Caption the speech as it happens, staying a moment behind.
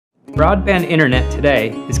Broadband internet today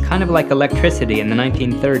is kind of like electricity in the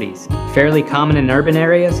 1930s, fairly common in urban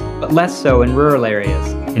areas, but less so in rural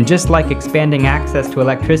areas. And just like expanding access to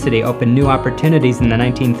electricity opened new opportunities in the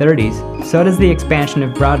 1930s, so does the expansion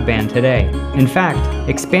of broadband today. In fact,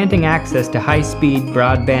 expanding access to high-speed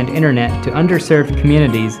broadband internet to underserved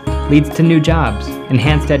communities leads to new jobs,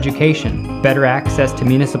 enhanced education, better access to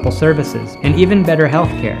municipal services, and even better health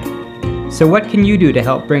care. So what can you do to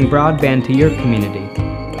help bring broadband to your community?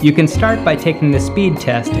 You can start by taking the speed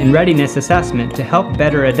test and readiness assessment to help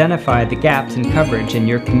better identify the gaps in coverage in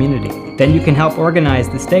your community. Then you can help organize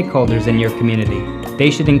the stakeholders in your community. They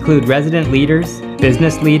should include resident leaders,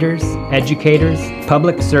 business leaders, educators,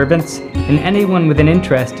 public servants, and anyone with an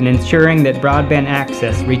interest in ensuring that broadband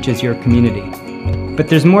access reaches your community. But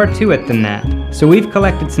there's more to it than that, so we've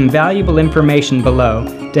collected some valuable information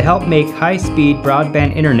below to help make high-speed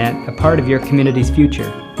broadband internet a part of your community's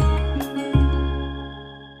future.